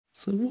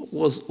So what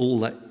was all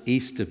that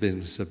Easter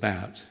business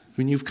about? I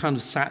mean, you've kind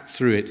of sat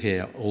through it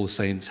here, All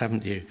Saints,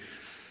 haven't you?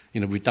 You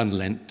know, we've done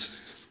Lent.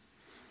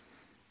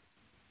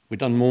 We've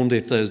done Maundy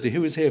Thursday.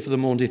 Who was here for the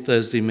Maundy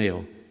Thursday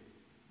meal?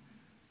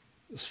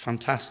 It was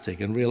fantastic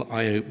and real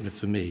eye-opener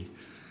for me.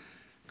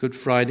 Good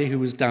Friday, who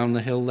was down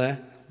the hill there,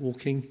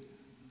 walking?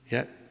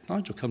 Yeah,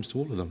 Nigel comes to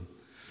all of them.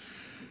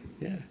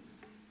 Yeah.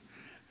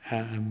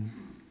 And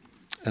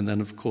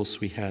then, of course,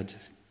 we had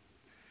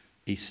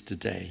Easter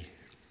Day.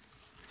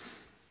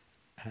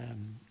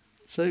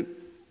 So,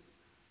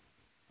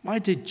 why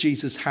did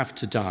Jesus have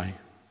to die?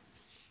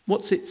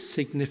 What's its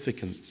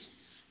significance?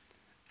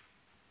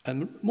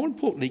 And more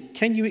importantly,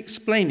 can you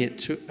explain it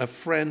to a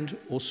friend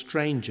or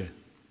stranger?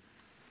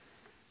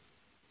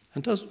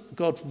 And does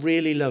God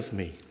really love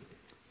me?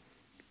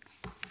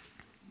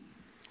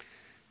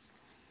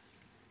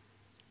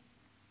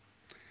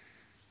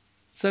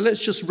 So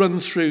let's just run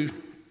through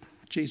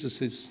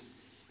Jesus'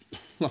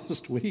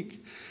 last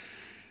week.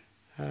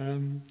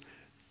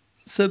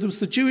 So there was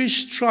the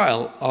Jewish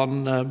trial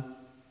on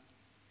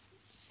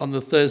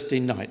the Thursday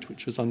night,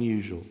 which was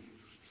unusual.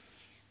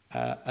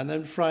 And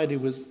then Friday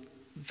was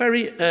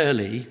very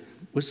early.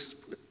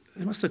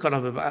 They must have got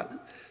up about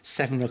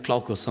 7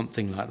 o'clock or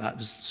something like that,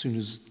 as soon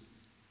as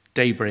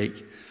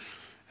daybreak,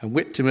 and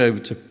whipped him over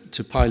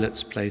to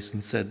Pilate's place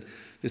and said,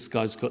 "This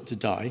guy's got to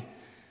die."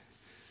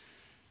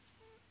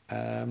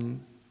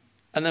 And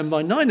then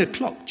by 9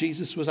 o'clock,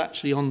 Jesus was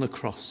actually on the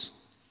cross.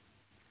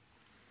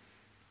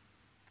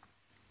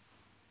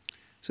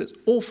 So it's an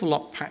awful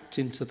lot packed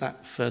into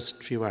that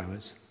first few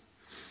hours.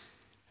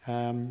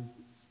 And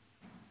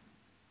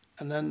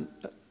then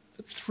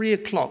at 3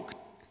 o'clock,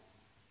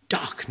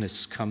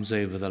 darkness comes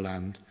over the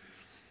land.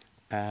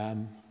 At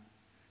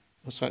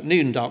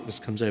noon, darkness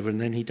comes over,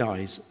 and then he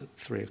dies at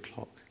 3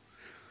 o'clock.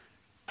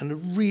 And a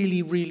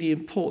really, really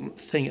important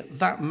thing at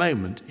that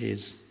moment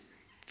is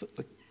that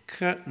the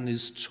curtain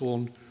is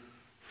torn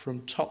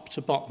from top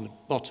to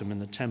bottom in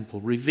the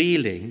temple,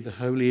 revealing the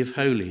Holy of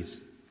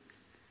Holies.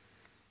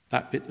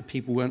 That bit that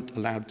people weren't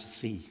allowed to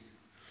see.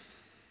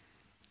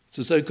 It's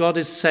as though God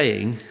is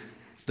saying,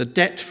 the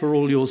debt for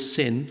all your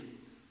sin,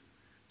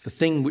 the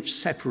thing which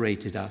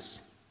separated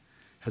us,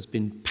 has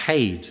been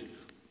paid.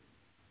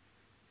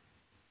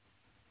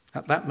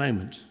 At that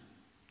moment,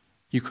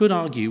 you could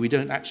argue we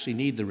don't actually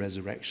need the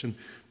resurrection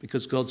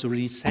because God's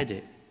already said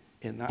it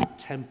in that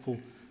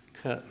temple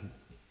curtain.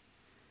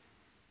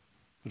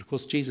 But of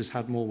course, Jesus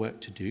had more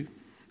work to do,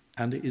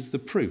 and it is the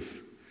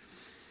proof.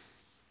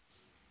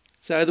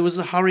 So there was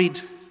a hurried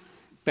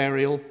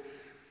burial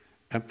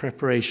and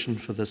preparation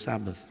for the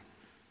Sabbath.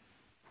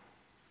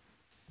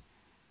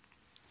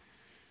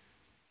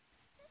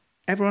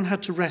 Everyone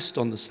had to rest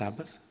on the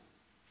Sabbath.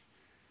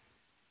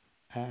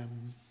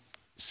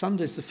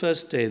 Sunday's the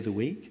first day of the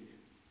week,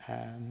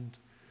 and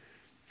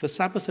the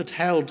Sabbath had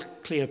held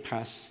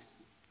Cleopas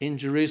in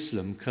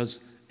Jerusalem because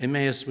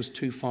Emmaus was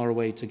too far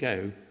away to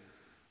go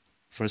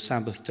for a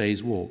Sabbath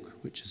day's walk,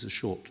 which is a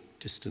short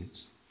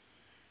distance.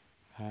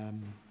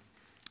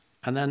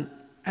 And then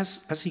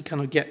as he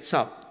kind of gets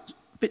up,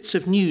 bits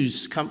of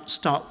news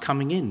start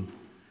coming in.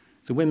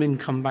 The women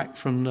come back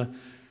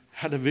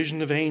had a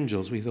vision of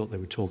angels. We thought they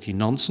were talking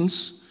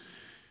nonsense.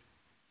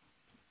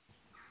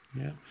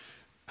 Yeah.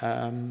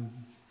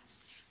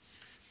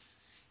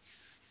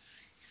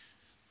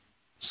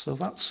 So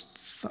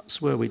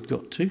that's where we'd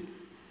got to.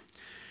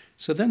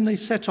 So then they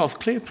set off.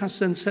 Cleopas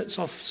then sets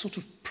off sort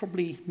of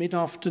probably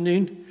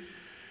mid-afternoon.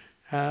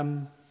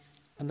 And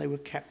they were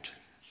kept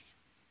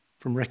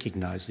from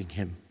recognizing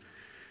him.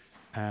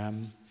 Now,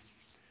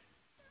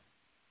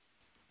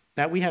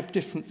 we have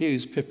different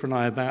views, Pippa and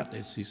I, about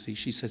this. You see,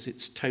 she says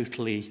it's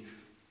totally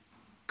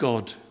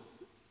God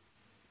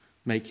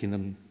making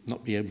them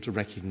not be able to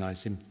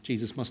recognize him.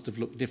 Jesus must have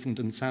looked different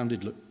and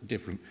sounded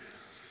different.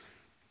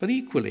 But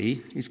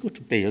equally, he's got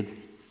a beard.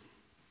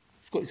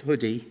 He's got his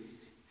hoodie.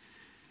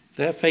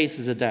 Their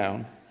faces are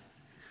down.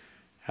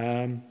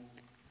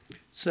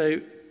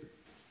 So,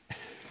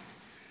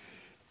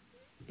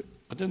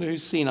 I don't know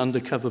who's seen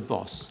Undercover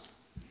Boss.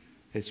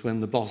 It's when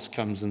the boss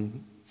comes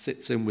and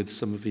sits in with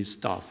some of his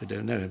staff who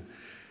don't know him.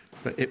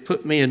 But it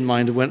put me in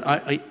mind of when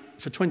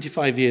for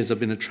 25 years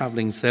I've been a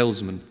travelling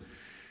salesman,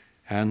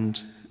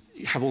 and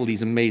you have all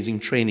these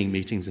amazing training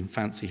meetings in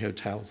fancy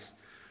hotels.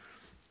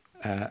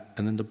 And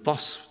then the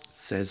boss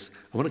says,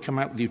 "I want to come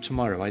out with you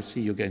tomorrow. I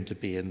see you're going to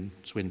be in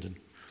Swindon."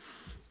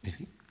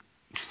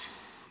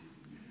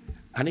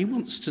 And he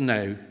wants to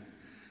know,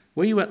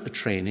 were you at the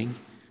training?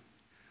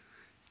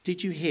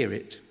 Did you hear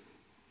it?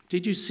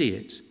 Did you see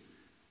it?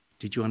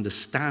 Did you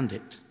understand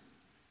it?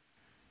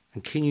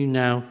 And can you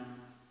now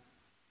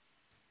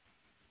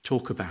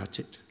talk about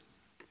it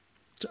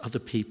to other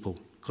people?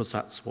 Because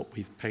that's what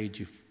we've paid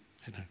you,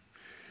 you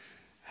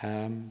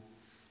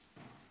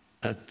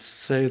know.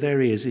 So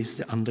there he is. He's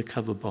the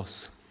undercover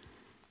boss.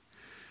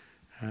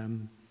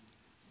 And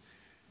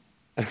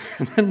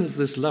then there's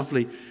this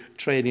lovely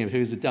training of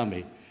Who's a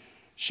Dummy.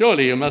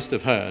 Surely you must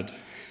have heard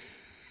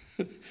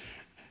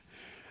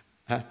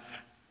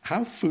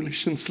how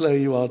foolish and slow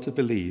you are to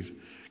believe.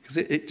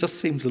 Because it just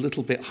seems a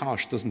little bit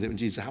harsh, doesn't it, when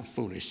Jesus says, how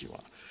foolish you are.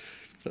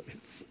 But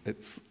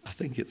I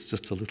think it's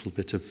just a little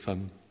bit of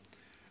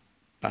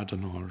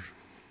badinage.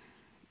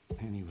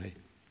 Anyway.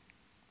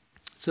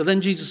 So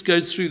then Jesus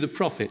goes through the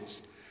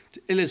prophets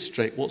to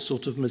illustrate what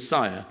sort of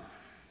Messiah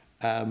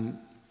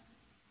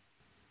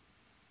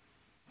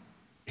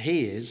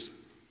he is,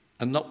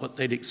 and not what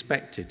they'd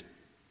expected.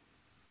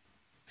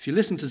 If you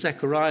listen to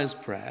Zechariah's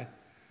prayer,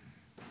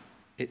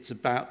 it's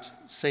about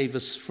save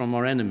us from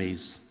our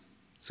enemies.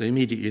 So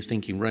immediately you're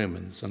thinking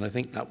Romans, and I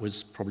think that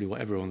was probably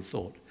what everyone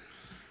thought.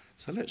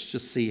 So let's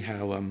just see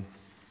how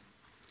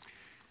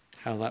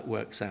that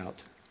works out.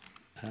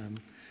 Do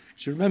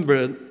you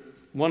remember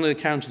one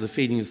account of the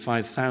feeding of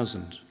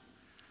 5,000?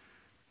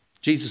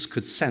 Jesus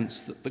could sense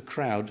that the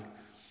crowd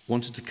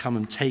wanted to come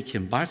and take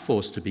him by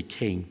force to be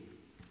king.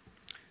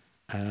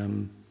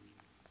 And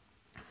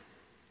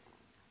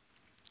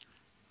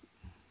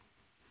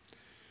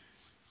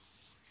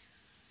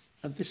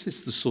this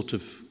is the sort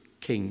of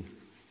king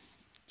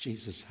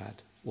Jesus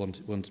had,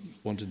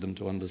 wanted them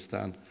to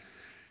understand.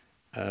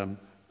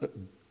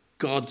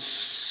 God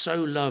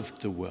so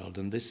loved the world,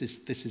 and this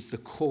is the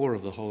core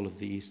of the whole of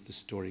the Easter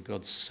story.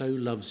 God so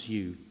loves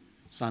you.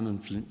 Simon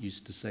Flint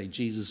used to say,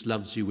 Jesus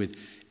loves you with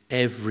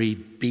every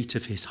beat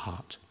of his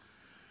heart.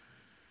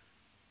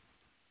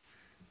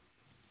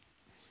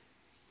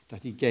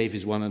 That he gave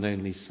his one and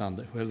only Son,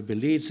 that whoever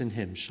believes in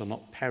him shall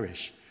not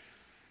perish,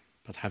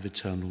 but have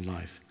eternal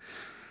life.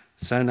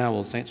 So now,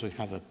 all saints, we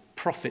have a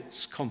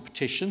prophets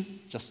competition,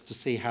 just to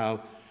see how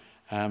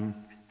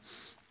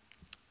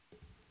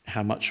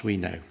much we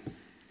know.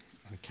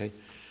 Okay,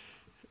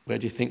 where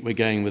do you think we're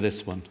going with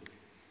this one?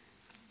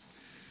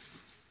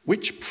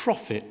 Which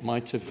prophet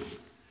might have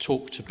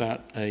talked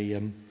about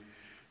a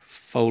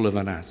foal of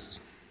an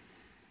ass?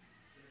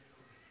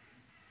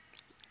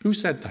 Who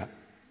said that?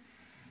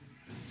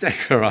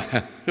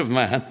 Zechariah,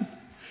 man.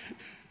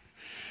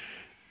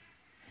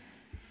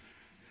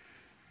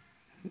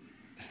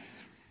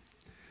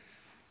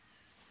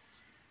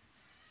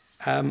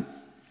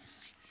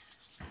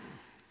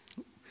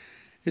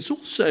 It's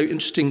also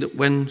interesting that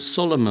when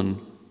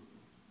Solomon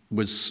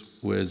was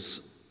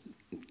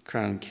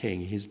crowned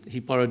king, he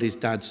borrowed his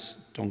dad's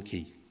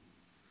donkey,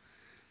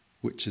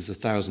 which is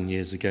 1,000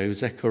 years ago.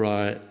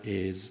 Zechariah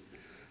is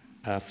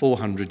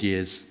 400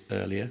 years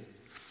earlier.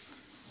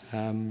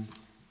 And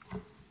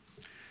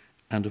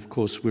of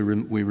course,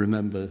 we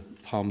remember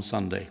Palm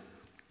Sunday.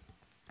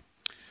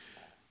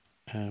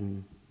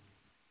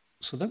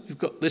 So then we've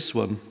got this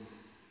one.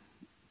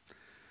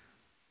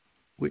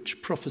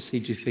 Which prophecy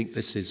do you think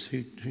this is?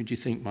 Who do you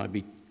think might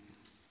be?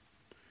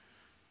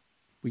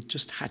 We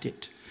just had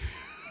it.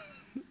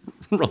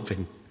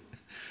 Robin.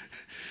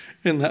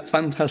 In that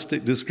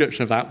fantastic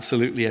description of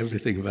absolutely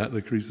everything about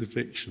the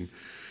crucifixion.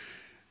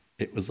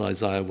 It was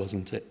Isaiah,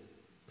 wasn't it?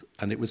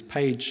 And it was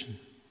page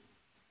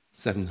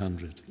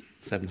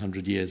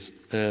 700 years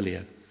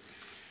earlier.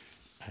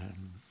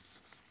 And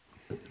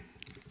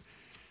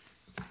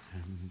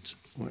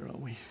where are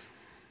we?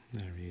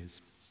 There he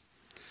is.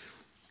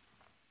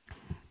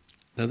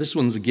 Now this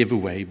one's a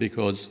giveaway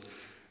because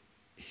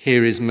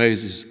here is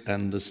Moses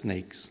and the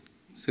snakes.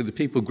 So the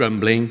people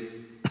grumbling,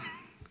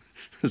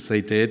 as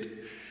they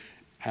did,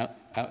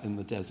 out in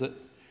the desert.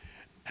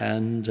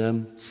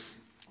 And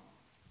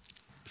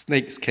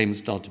snakes came and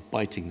started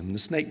biting them. The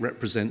snake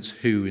represents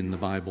who in the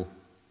Bible?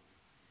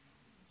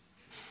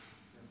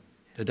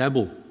 The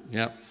devil,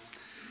 yeah.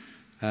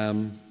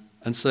 And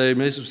so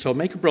Moses was told,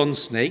 make a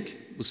bronze snake,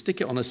 we'll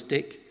stick it on a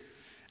stick,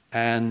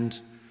 and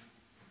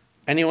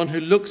anyone who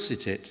looks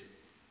at it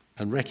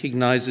and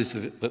recognizes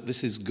that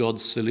this is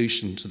God's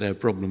solution to their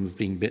problem of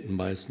being bitten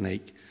by a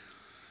snake,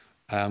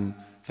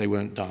 they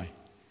won't die.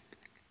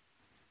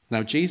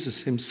 Now,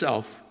 Jesus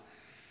himself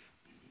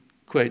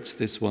quotes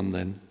this one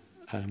then.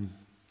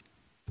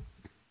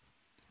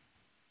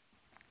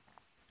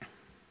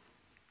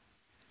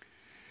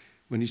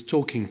 When he's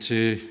talking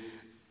to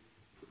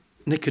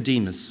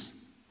Nicodemus,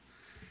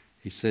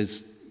 he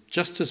says,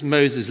 just as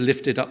Moses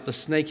lifted up the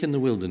snake in the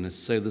wilderness,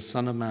 so the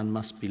Son of Man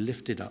must be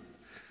lifted up,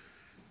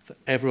 that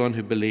everyone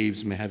who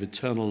believes may have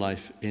eternal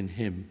life in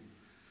him.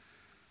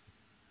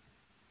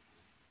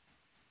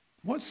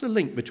 What's the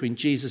link between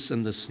Jesus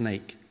and the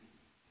snake?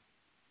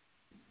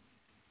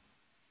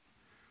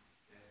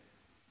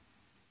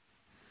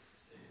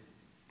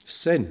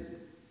 Sin.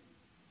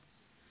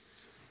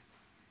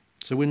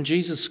 So when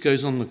Jesus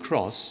goes on the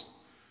cross,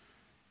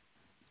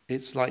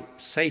 it's like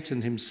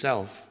Satan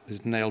himself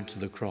is nailed to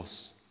the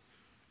cross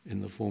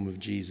in the form of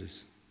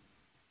Jesus.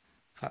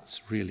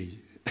 That's really,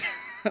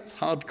 that's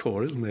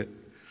hardcore, isn't it?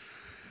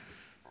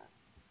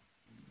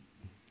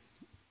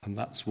 And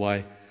that's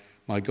why,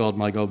 my God,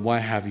 why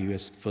have you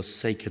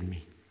forsaken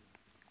me?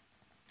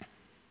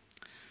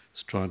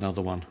 Let's try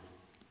another one.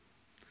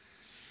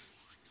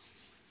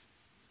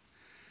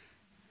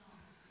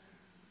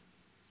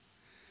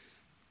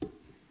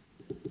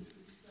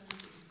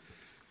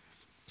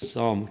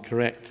 Psalm,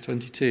 correct,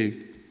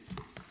 22.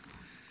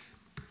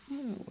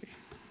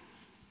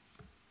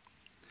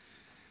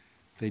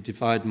 They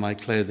divide my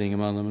clothing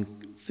among them.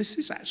 this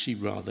is actually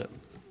rather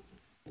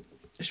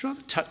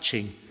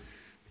touching,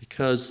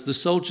 because the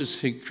soldiers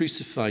who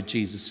crucified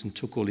Jesus and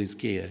took all his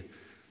gear,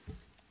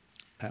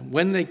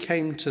 when they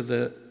came to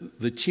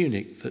the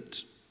tunic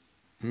that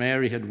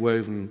Mary had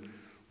woven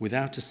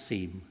without a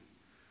seam,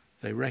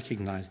 they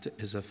recognized it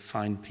as a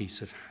fine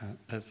piece of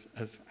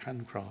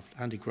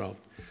handicraft,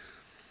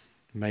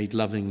 made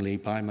lovingly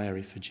by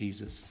Mary for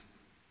Jesus.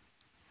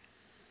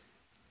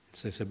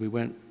 So they said, we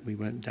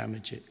won't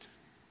damage it.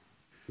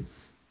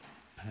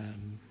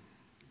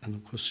 And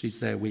of course she's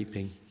there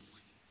weeping.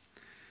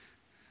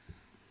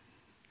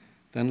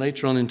 Then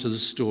later on into the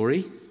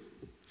story,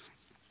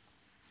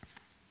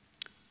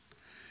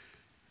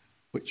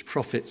 which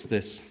profits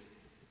this?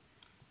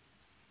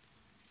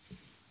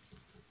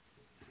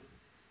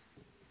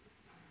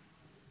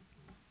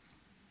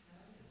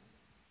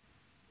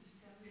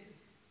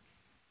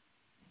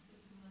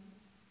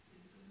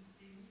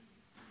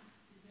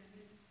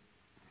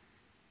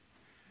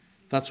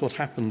 That's what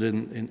happened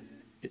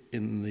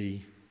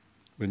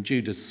when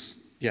Judas.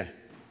 Yeah,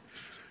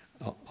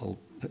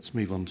 let's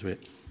move on to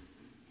it.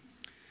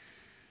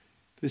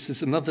 This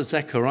is another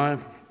Zechariah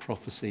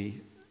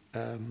prophecy,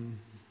 and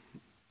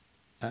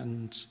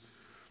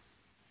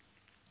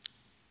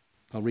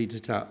I'll read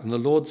it out. And the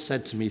Lord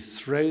said to me,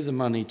 "Throw the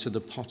money to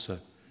the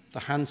potter, the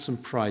handsome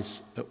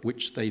price at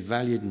which they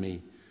valued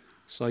me."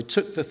 So I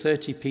took the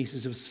 30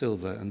 pieces of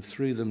silver and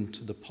threw them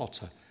to the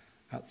potter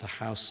at the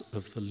house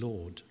of the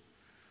Lord.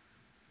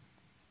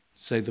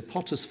 So the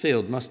potter's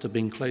field must have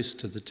been close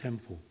to the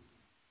temple.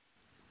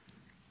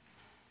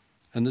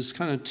 And there's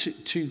kind of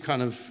two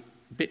kind of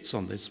bits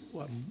on this.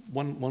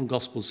 One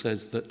gospel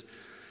says that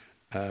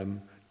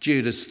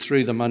Judas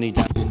threw the money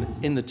down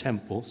in the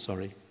temple,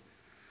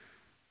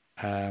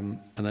 and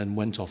then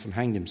went off and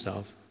hanged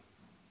himself.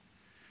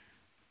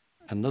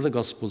 Another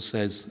gospel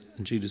says,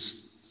 and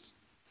Judas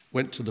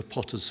went to the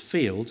potter's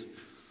field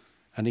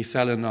and he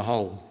fell in a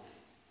hole,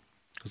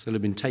 because they'd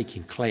have been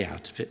taking clay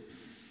out of it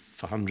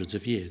for hundreds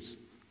of years.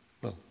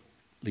 Well,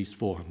 at least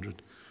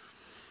 400.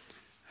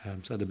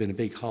 So it had been a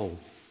big hole,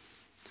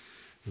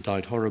 and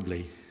died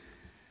horribly.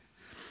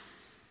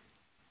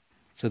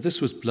 So this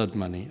was blood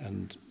money,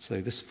 and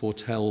so this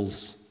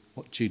foretells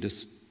what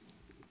Judas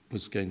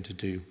was going to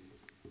do.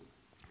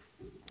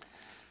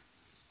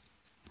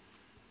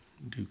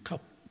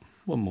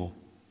 One more.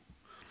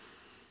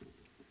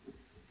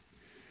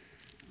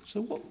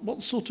 So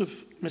what sort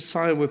of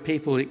Messiah were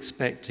people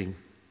expecting?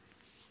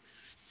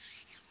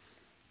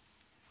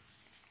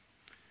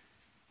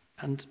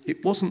 And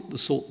it wasn't the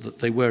sort that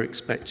they were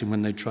expecting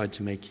when they tried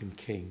to make him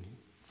king.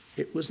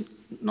 It was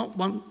not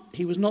one.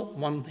 He was not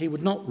one. He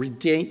would not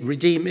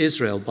redeem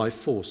Israel by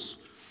force,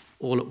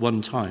 all at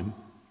one time.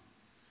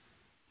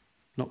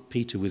 Not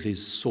Peter with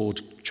his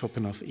sword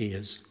chopping off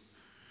ears.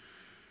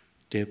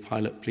 "Dear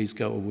Pilate, please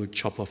go, or we'll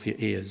chop off your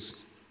ears."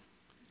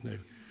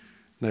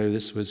 No.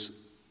 This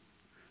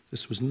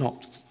was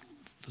not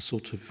the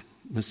sort of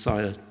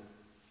Messiah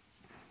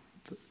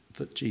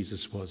that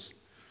Jesus was.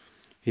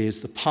 He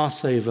is the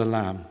Passover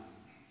lamb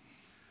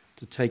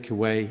to take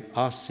away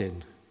our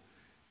sin,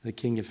 the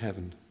King of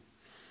heaven.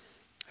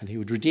 And he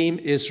would redeem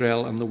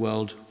Israel and the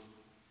world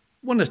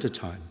one at a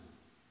time,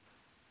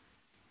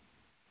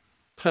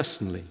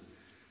 personally,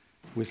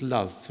 with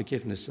love,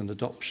 forgiveness, and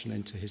adoption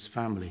into his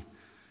family.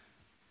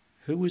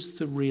 Who was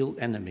the real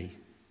enemy?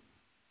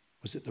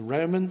 Was it the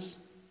Romans,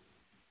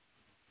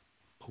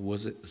 or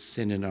was it the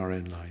sin in our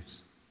own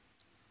lives,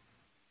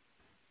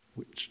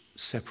 which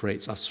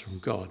separates us from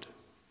God?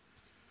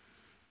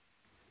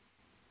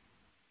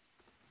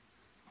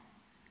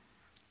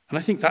 And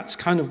I think that's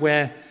kind of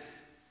where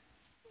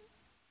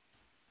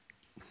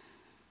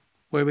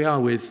we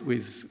are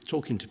with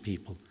talking to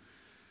people.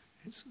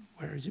 It's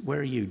where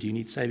are you? Do you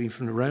need saving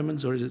from the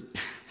Romans, or is it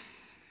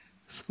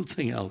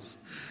something else?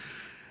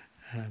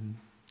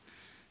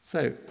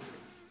 So,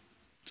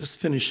 just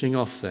finishing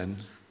off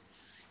then,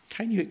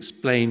 can you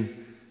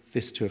explain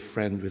this to a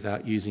friend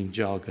without using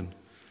jargon?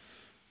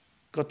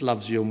 God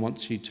loves you and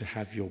wants you to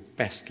have your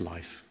best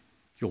life.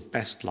 Your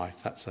best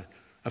life. That's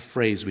a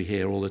phrase we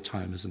hear all the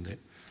time, isn't it?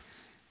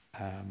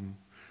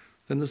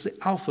 Then there's the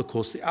Alpha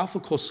Course. The Alpha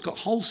Course has got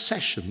a whole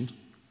session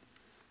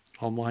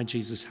on why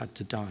Jesus had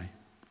to die.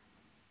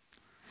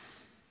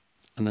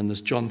 And then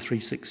there's John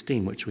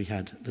 3:16, which we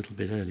had a little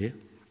bit earlier.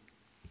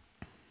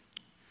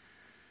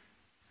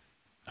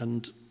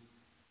 And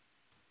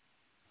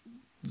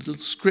the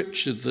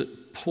scripture that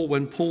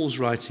when Paul's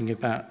writing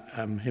about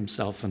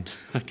himself, and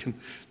I can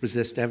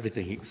resist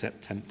everything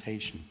except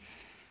temptation.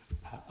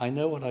 I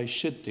know what I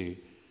should do,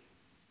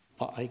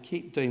 but I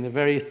keep doing the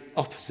very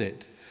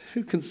opposite.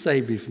 Who can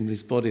save me from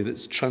this body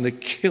that's trying to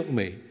kill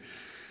me?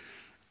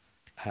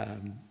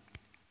 And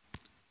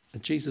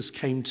Jesus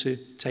came to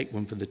take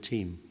one for the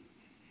team.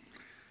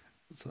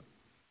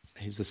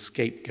 He's a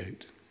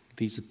scapegoat.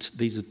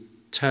 These are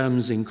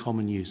terms in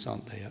common use,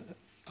 aren't they?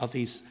 Are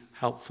these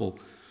helpful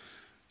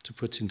to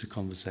put into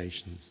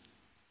conversations?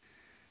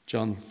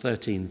 John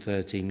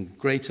 13:13,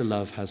 greater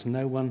love has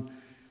no one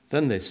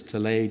than this, to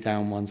lay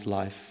down one's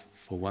life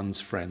for one's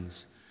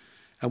friends.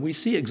 And we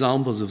see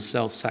examples of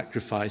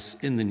self-sacrifice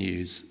in the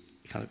news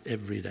kind of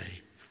every day.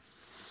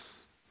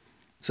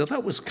 So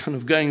that was kind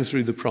of going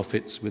through the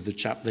prophets with the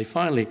chap. They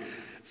finally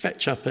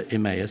fetch up at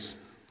Emmaus.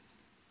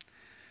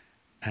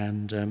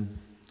 And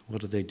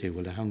what do?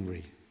 Well, they're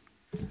hungry.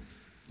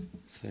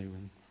 So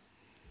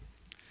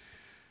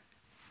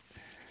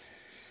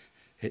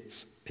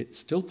it's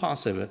still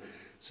Passover,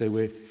 so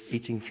we're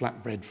eating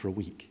flatbread for a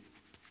week.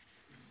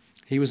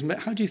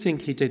 How do you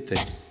think he did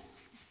this?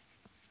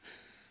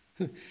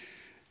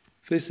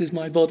 This is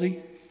my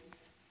body,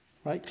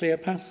 right,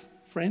 Cleopas,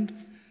 friend?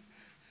 And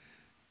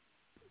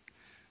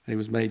he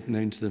was made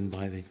known to them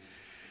by the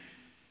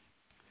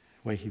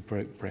way he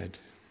broke bread.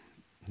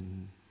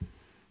 And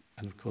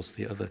of course,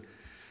 the other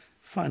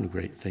final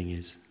great thing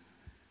is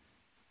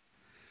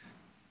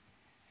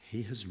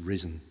he has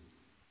risen.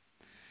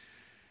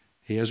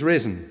 He has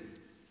risen.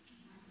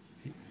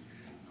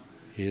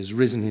 He has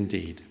risen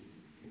indeed.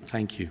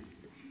 Thank you.